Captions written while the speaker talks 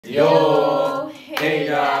Yo, hey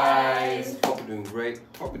guys! Hope you're doing great.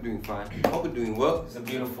 Hope you're doing fine. Hope you're doing well. It's a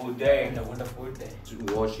beautiful day. It's a wonderful day.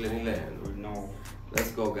 To watch Lenny Land. No. Let's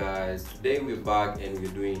go, guys. Today we're back and we're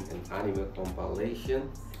doing an anime compilation.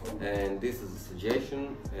 And this is a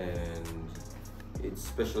suggestion and it's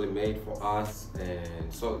specially made for us.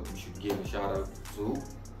 And so we should give a shout out to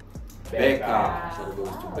Becca. Shout out goes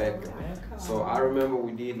to Becca. So I remember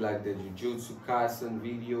we did like the Jujutsu Kaisen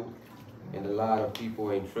video. And a lot of people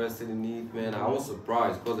are interested in it, man. I was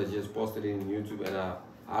surprised because I just posted it in YouTube and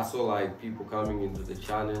I saw like people coming into the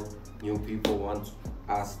channel. New people want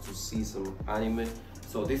us to see some anime.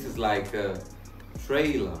 So this is like a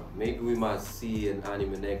trailer. Maybe we might see an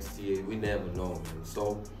anime next year. We never know, man.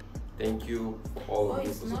 So thank you for all of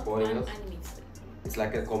you for supporting us. It's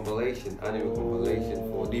like a compilation, anime compilation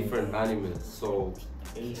for different animes. So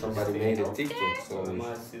somebody made a TikTok. So we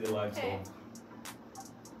might see the lights on.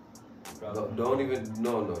 Don't even,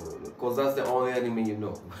 no, because that's the only anime you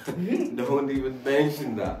know. Don't even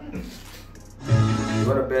mention that. You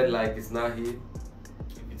wanna bet like it's not here?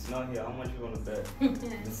 If it's not here, how much you wanna bet?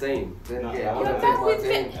 The same. Then No, yeah, I wanna take my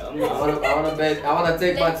 10. I wanna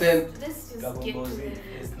take my 10. Let's just Dragon get Ball to Z. it.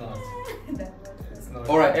 It's not. It's not.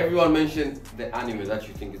 Alright, everyone mention the anime that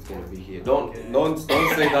you think is gonna be here. Don't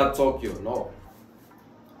say that Tokyo, no.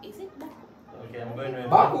 Is it that? Okay, I'm going with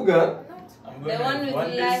Bakugan? I'm The going one with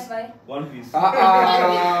One live Piece. by. One Piece. No,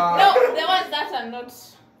 the ones that are not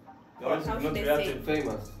The ones how not should they reacted.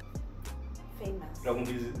 Famous. famous Dragon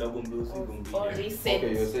Ball Z gonna be or here. recent.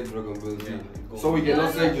 Okay, you said Dragon Ball Z. Yeah. So we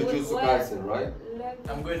cannot say No, Jujutsu where- Kaisen, right?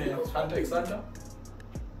 I'm going to Hunter x Hunter.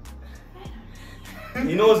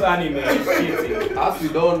 He knows anime, he's cheating. As we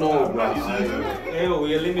don't know, bro. Hey,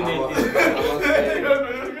 we eliminate this.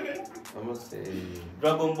 I must say.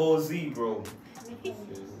 Dragon Ball Z, bro. Wait, that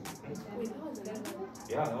was another one.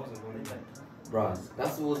 Yeah, that was a one. Bruh,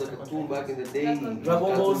 that was a cartoon back in the day. Dragon Ball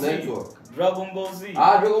Cartoon Z. Network. Dragon Ball Z.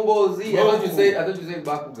 Dragon Ball Z. Bro. I thought you said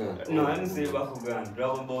Bakugan. No, I didn't say Bakugan.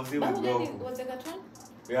 Dragon Ball Z was Bakugan Goku. was a cartoon?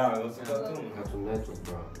 Yeah, it was a cartoon. Cartoon Network,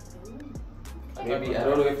 bro. Maybe I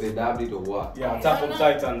don't know if they dubbed it or what. Yeah, Attack of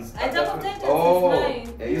Titans. Attack of Titans Oh, is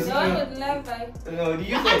mine. yeah, you The one with live by. No, do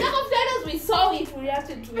you Attack say? of Titans, we saw it, we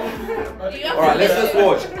reacted to it. Alright, let's just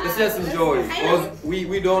watch. Let's just enjoy. Because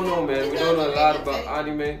we don't know, man. We don't know a lot about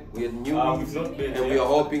anime. We are We've newbies. not been. And we are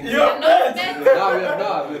hoping. We are not meant. No, we have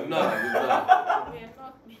not. We have not. We are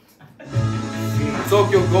not meant.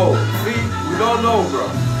 Tokyo Go. See, we don't know, bro.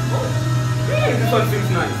 Hey, this one seems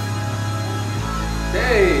nice.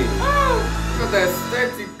 Dang. Look at the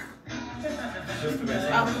aesthetic.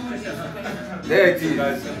 There it is.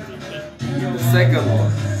 The second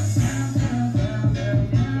one.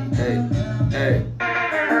 Hey.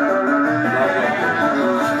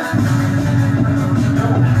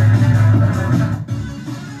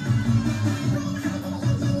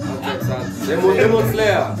 Demon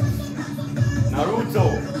Slayer. Naruto.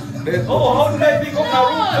 Death Oh, how did I think of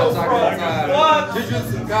Naruto, Attack bro? on Titan. What?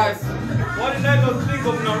 Jujutsu Kaisen. What did I not think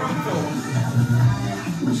of Naruto?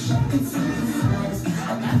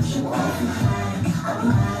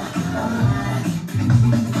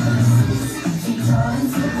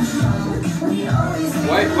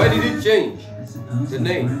 Why did it change the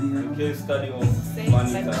name? The case study of Same, like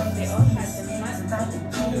Vanita. they all had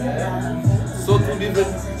the So two different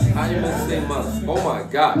animals same month. Oh my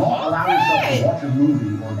god. Don't allow yourself to watch a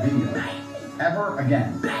movie or video ever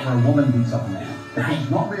again where a woman beats up a man. Because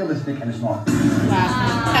it's not realistic and it's not.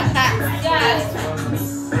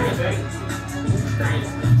 Yes.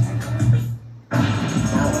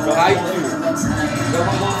 Haikyuu.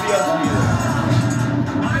 Dragon Ball Z has to be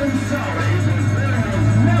there.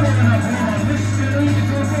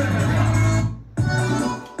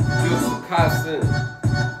 Jujutsu Kaisen.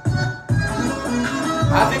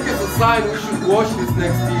 I think it's a sign we should watch this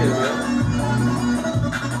next year, man.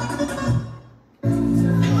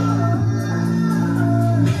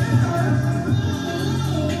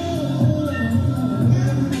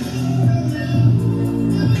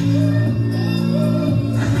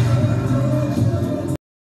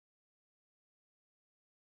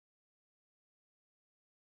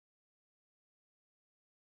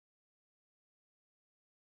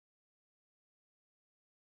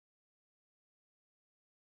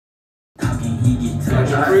 Like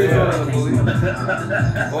the freeze on the police.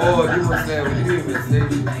 Oh, you must say, we didn't even say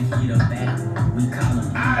it.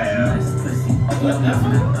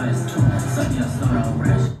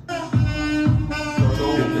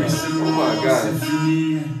 Oh my god.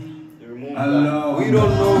 They removed that. We don't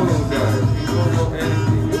know those guys. We don't know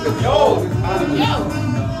anything. Look at all this anime.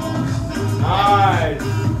 Nice.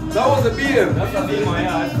 That was a BM. That's a BM,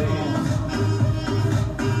 yeah, I see.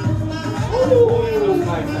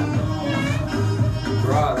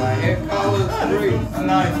 Bro, the hair color is great.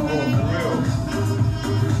 Nice, bro, for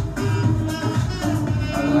real.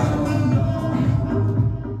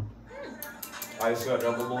 I swear,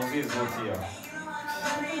 Dragon Ball Z is not here.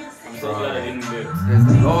 I'm so glad I didn't do it. There's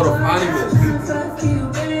a lot of animals.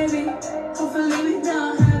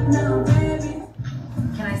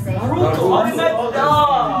 Can I say? Naruto. What is that?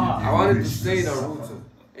 I wanted to say Naruto.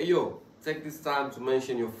 Hey yo, take this time to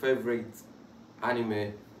mention your favorite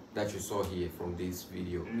anime that you saw here from this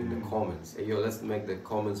video in the comments. Hey yo, let's make the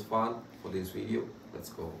comments fun for this video. Let's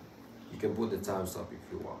go. You can put the times up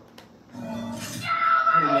if you want.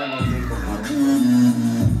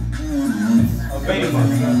 Very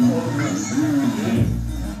much.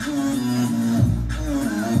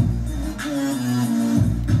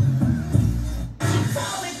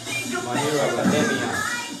 My Hero Academia.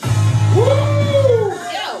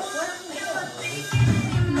 Yo.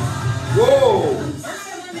 Whoa!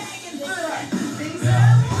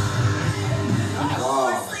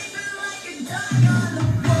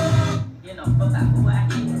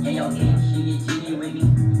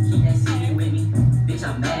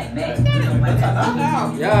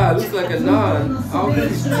 Wow. Yeah, it looks like a nun. How can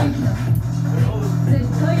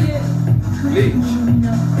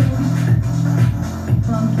Bleach.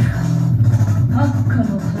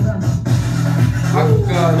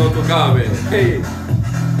 Hakka no Togame. Hey.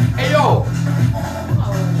 Hey yo!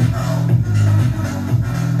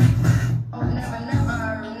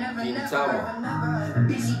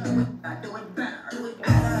 Gintama.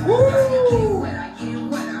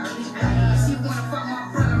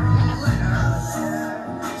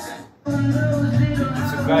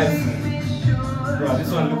 So guys, bro,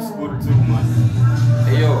 this one looks good too, man.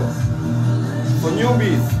 Hey yo. For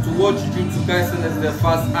newbies to watch Jujutsu Kaisen as their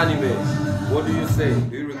first anime, what do you say?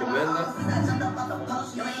 Do you recommend that?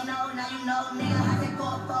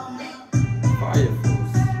 Fire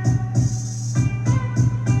Force.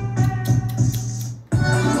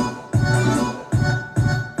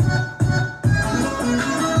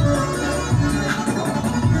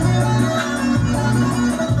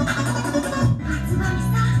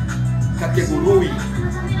 Kakegurui.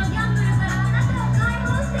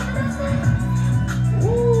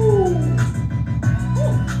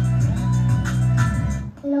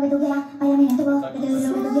 Lo que tú quieras, bailame en el tubo. Lo que tú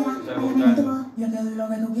quieras, bailame en el tubo. Lo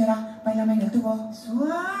que tú quieras, bailame en el tubo.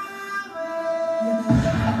 Suave. Lo que tú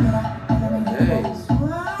quieras, bailame en el Hey, tubo.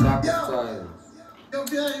 Suave. Taco style.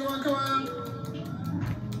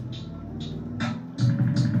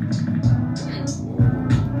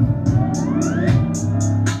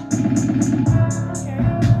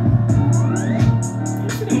 You're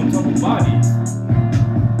sitting on top of bodies.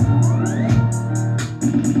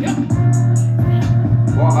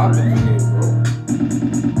 What happened to him,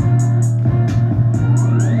 bro?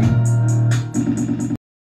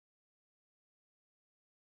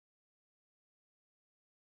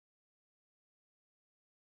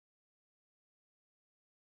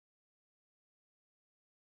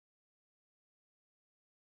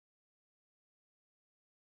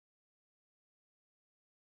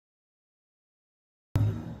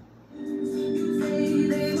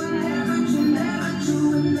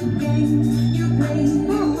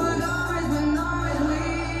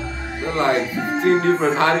 They're like 15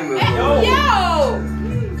 different animals. bro. Yo!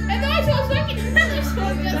 I thought she was working. She was just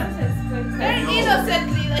very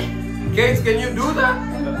innocently like. Kate, can you do that?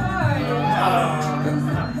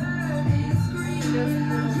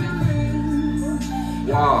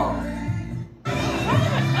 Wow.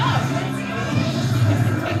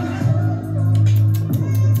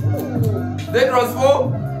 They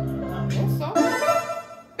transform?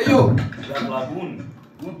 Hey yo. That lagoon.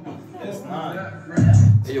 It's not.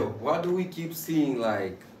 Hey yo, why do we keep seeing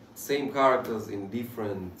like same characters in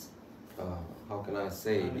different how can I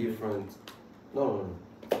say different no.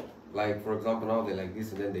 Like for example now they like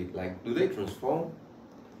this and then they like do they transform?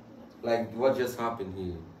 Like what just happened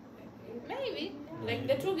here? Maybe. Like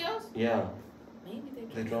the two girls? Yeah. Maybe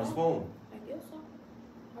They transform. I guess so.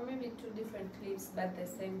 Or maybe two different clips but the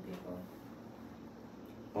same people.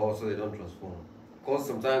 Oh, so they don't transform. Cause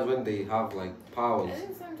sometimes when they have like I powers,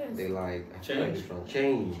 think sometimes. they like I feel like they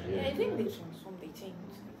change. Yeah, I Yeah. think they transform, they change.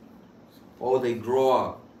 Or they grow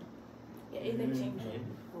up. Yeah, either change or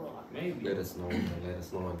grow up. Maybe. Let us know. Let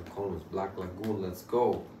us know in the comments. Black Lagoon, let's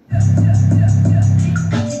go.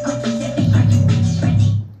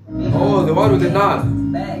 Oh, the one with the knot.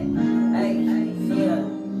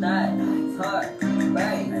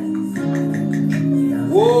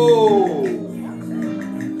 Whoa!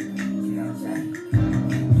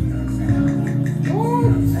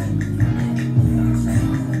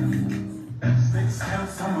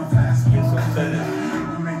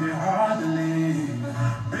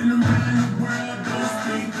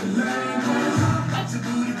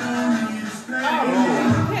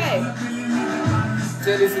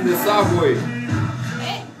 Tennis in the subway.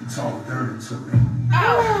 Eh? It's all dirty to me.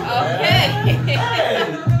 Oh, okay.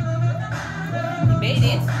 You made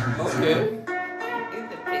it. Okay. He's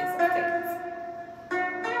the prince of tennis.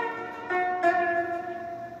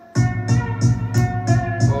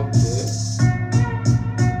 Okay.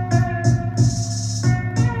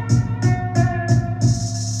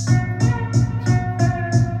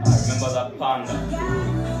 I remember that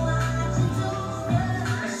panda.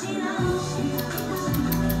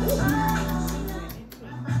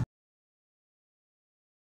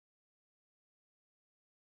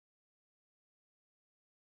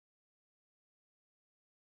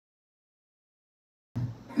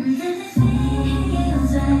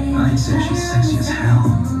 I'd say she's sexy as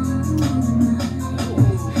hell.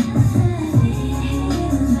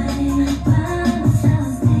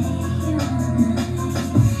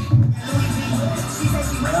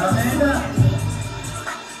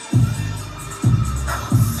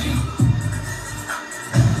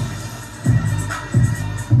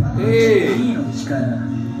 Hey,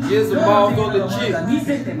 here's the mouth on the cheek.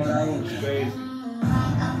 Crazy.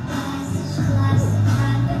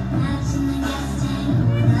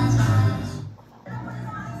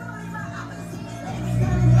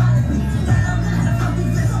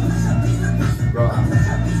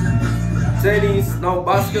 Right. Tennis, now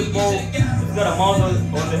basketball. He's got a mouth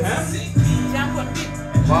on the hand. Jump on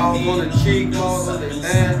it. Mouth on the cheek, mouth on the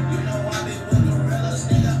hand.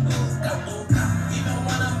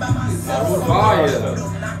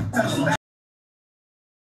 Fire.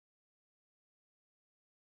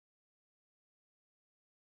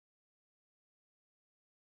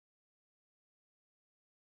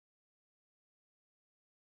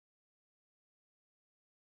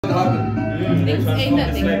 What happened? They Things ain't transform, that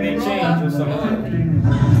it's they like they grow change up. or something.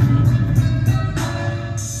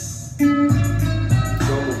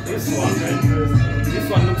 This one, man. This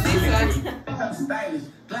one looks This really one.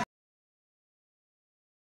 cool.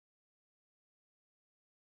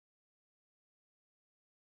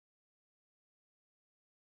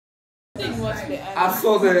 Didn't watch the I anime.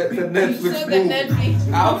 saw the Netflix You saw the movie.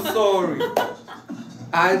 Netflix. I'm sorry.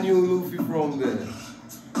 I knew Luffy from there.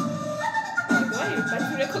 Why?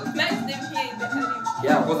 But you recognize them here in the anime.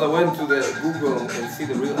 Yeah, because I went to the Google and see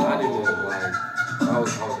the real anime, like how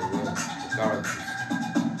they were, the characters.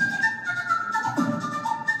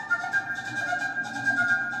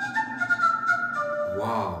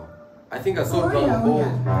 Wow. I think I saw Dragon Ball.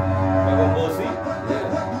 Dragon Ball Z?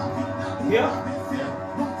 Yeah. Yeah.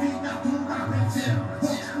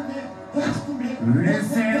 うれ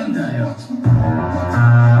せえんだよ。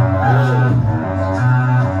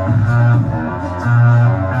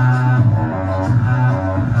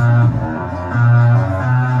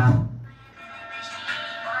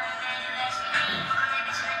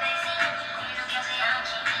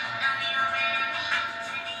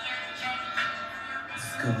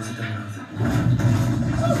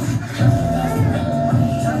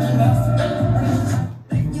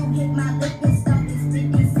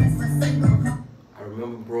 I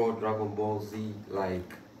remember, bro, Dragon Ball Z, like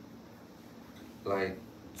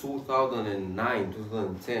 2009,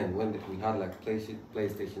 2010, when we had like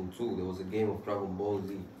PlayStation 2, there was a game of Dragon Ball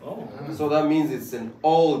Z. Oh. So that means it's an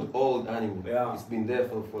old anime. Yeah. It's been there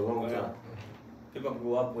for a long Yeah. time. People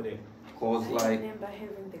grew up with it. Cause I like, remember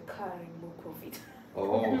having the car in book of it.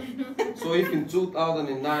 oh, so if in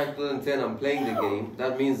 2009, 2010 I'm playing the game,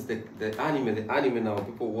 that means the anime now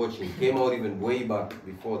people watching came out even way back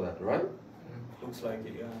before that, right? Looks like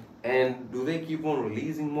it, yeah. And do they keep on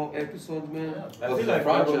releasing more episodes, man? I Because feel it's a like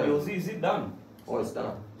Dragon franchise. Ball Z, is it done? Oh, it's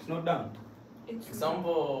done. It's not done.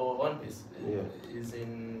 Example, One Piece Yeah. is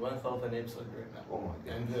in 1,000 episodes right now. Oh my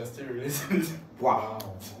god. And they're still releasing it. Wow. Oh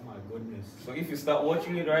my goodness. So if you start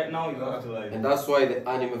watching it right now, you have to like. And that's why the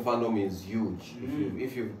anime fandom is huge. Mm.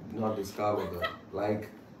 If you've not discovered that, like,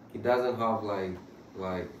 it doesn't have like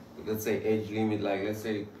let's say age limit. Like, let's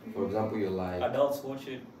say for example you're like, Adults watch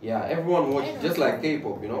it. yeah, everyone watch it, just like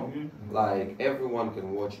K-pop, you know, Mhm. like everyone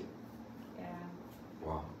can watch it. Yeah.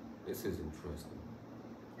 Wow, this is interesting.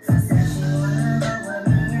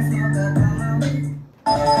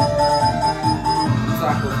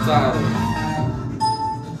 Attack of Titans.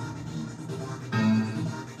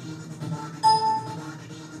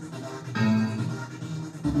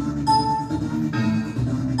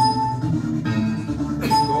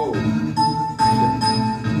 Let's go.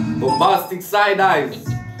 Bombastic side eyes.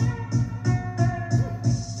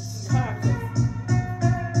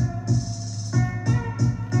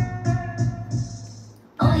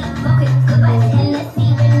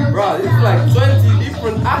 Bro, it's like 20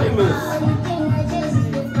 different animals.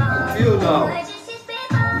 Until now.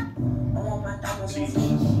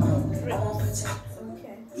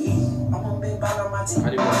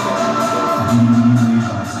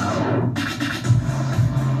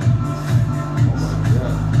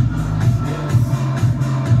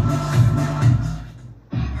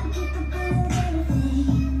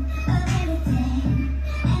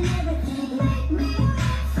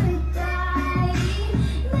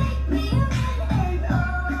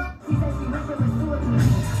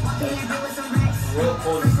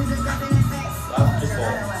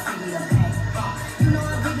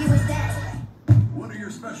 What are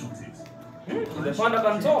your specialties? The panda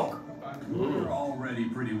can talk. We're already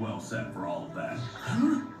pretty well set for all of that.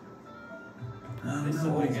 This is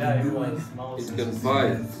the guy who was mouse. It can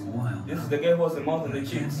fight. This is the guy who has the mouth and the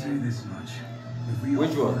cheeks. Say this much. If we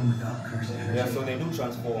Which all one? run without cursing, Yeah, so they do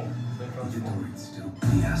transform. it's still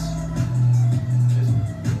yes.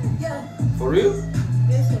 For real?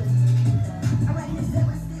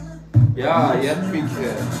 Yeah, he had big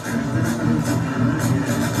hair.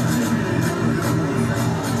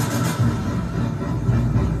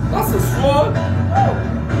 That's a sword.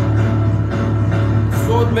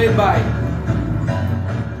 Sword made by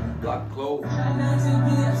Black Clover.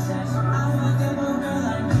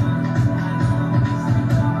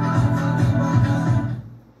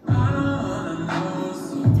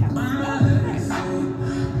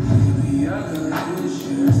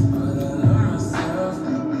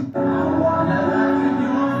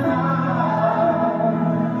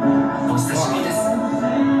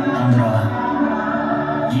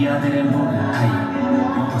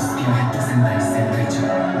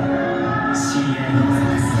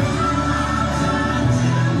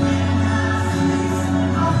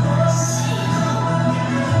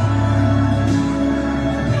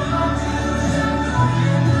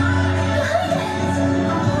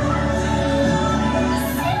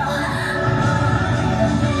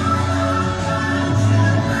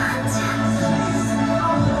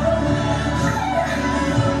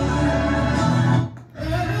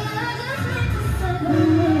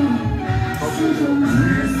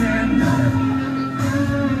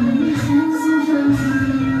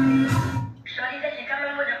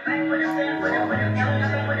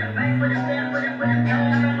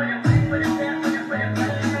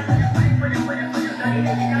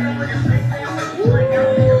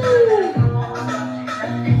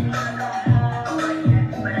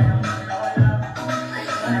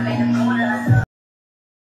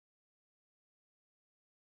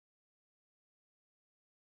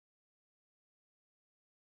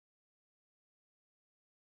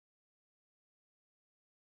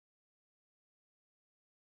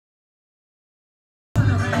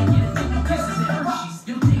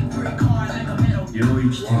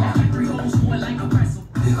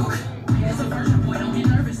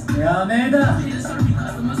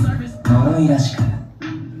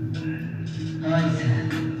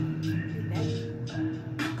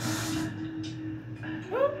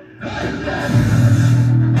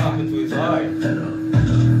 Happened to his eye.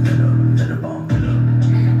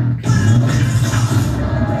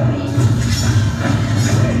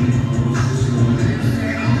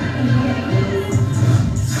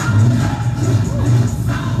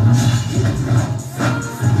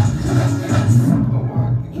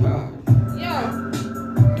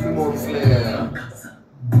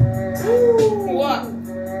 What?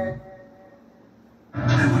 I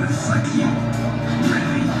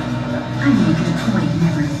make it a point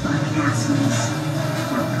never to fuck assholes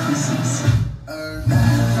or pussies.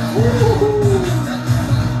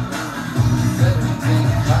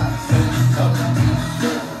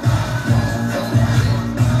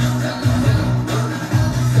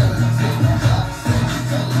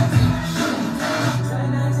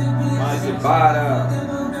 Mas para.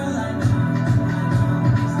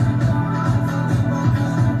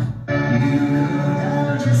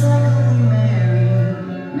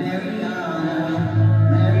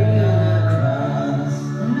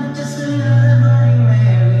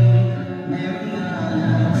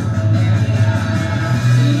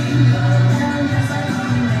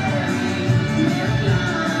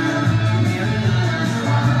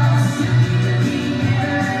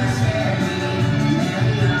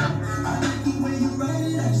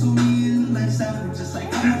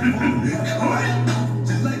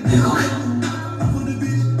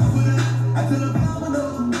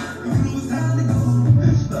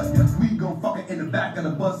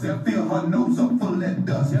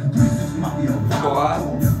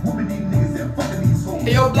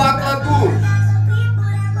 Hey, yo, Black Lagoon.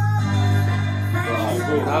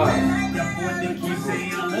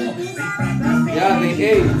 Yeah, they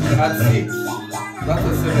age at 6. That's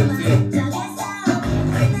a 17.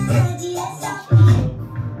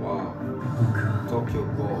 Wow.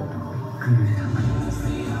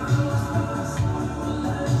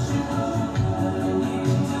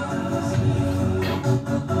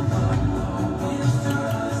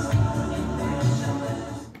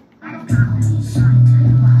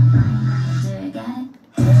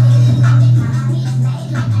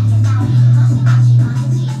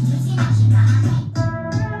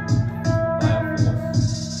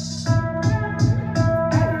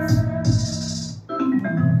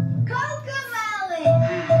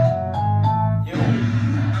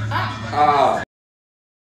 Ah.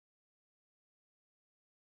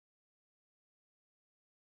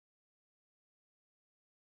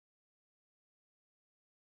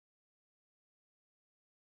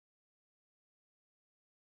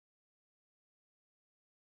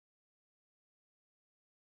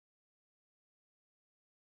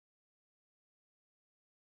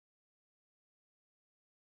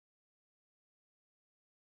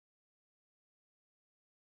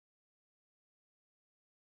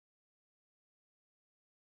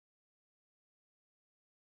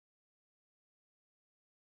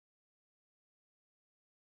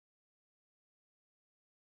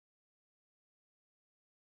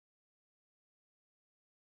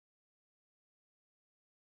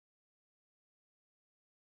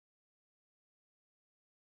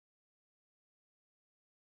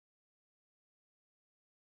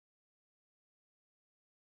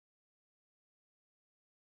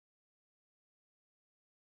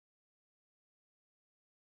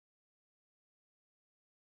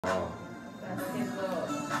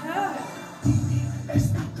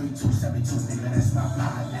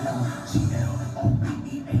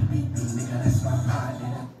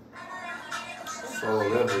 So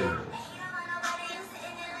lovely.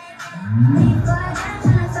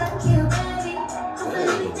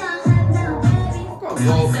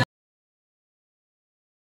 Go.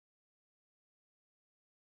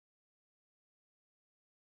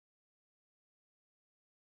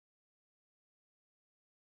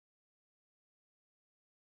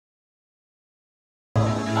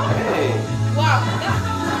 Hey, Wow,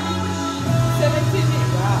 that's 17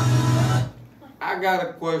 minutes. Wow. I got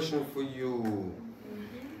a question for you,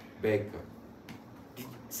 Becca.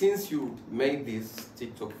 Since you made this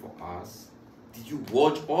TikTok for us, did you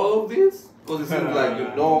watch all of this? Because it seems like you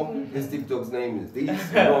know this TikTok's name is this,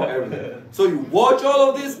 you know everything. So you watch all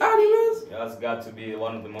of these animes? That's got to be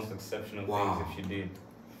one of the most exceptional Wow. things if she did.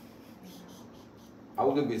 I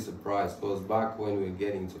wouldn't be surprised because back when we were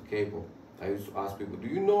getting into K-pop, I used to ask people, do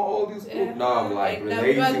you know all these books? Now I'm like now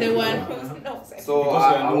relating you are the to one them. who's not So Because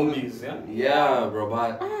I we're wouldn't- newbies, yeah? Yeah, bro,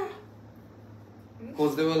 but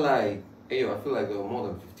because they were like, hey, I feel like there were more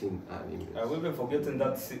than 15 animes. We've been forgetting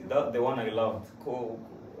that the one I loved.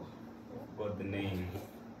 Got the name.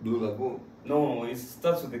 Blue Lagoon. No, it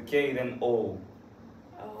starts with the K, then O.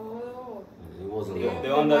 Oh. It was a The, lot. the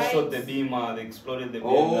one that White. shot the beamer, they exploded the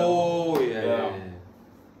beamer. Oh yeah, Yeah. yeah.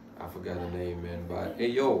 I forgot the name, man. But hey,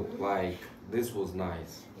 yo, like this was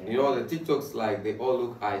nice. You know the TikToks, like they all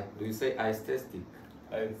look. Do you say aesthetic?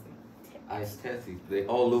 Aesthetic. They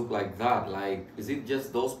all look like that. Like, is it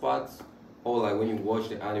just those parts, or like when you watch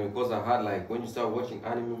the anime? Because I had like when you start watching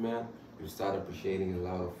anime, man, you start appreciating a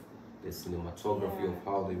lot of the cinematography of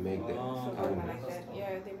how they make the anime. Like that. Yeah,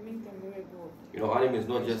 they make them very good. You know, anime is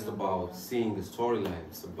not just about seeing the storyline.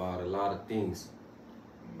 It's about a lot of things.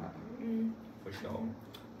 For sure.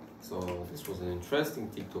 So this was an interesting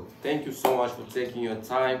TikTok. Thank you so much for taking your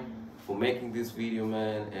time for making this video,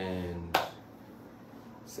 man, and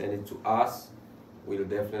send it to us. We'll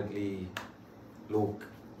definitely look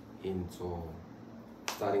into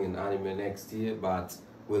starting an anime next year, but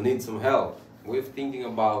we'll need some help. We're thinking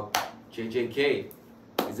about JJK.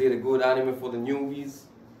 Is it a good anime for the newbies?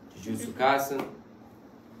 Jujutsu Kaisen?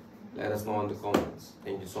 Let us know in the comments.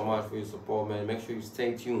 Thank you so much for your support, man. Make sure you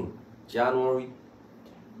stay tuned. January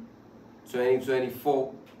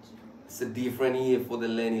 2024. It's a different year for the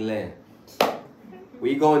Lenny Land.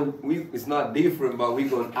 It's not different, but we're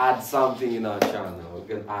gonna add something in our channel.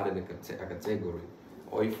 We can add in a category.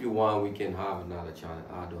 Or if you want, we can have another channel.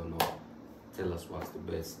 I don't know. Tell us what's the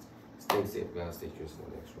best. Stay safe, guys. Stay tuned to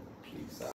the next one. Peace out.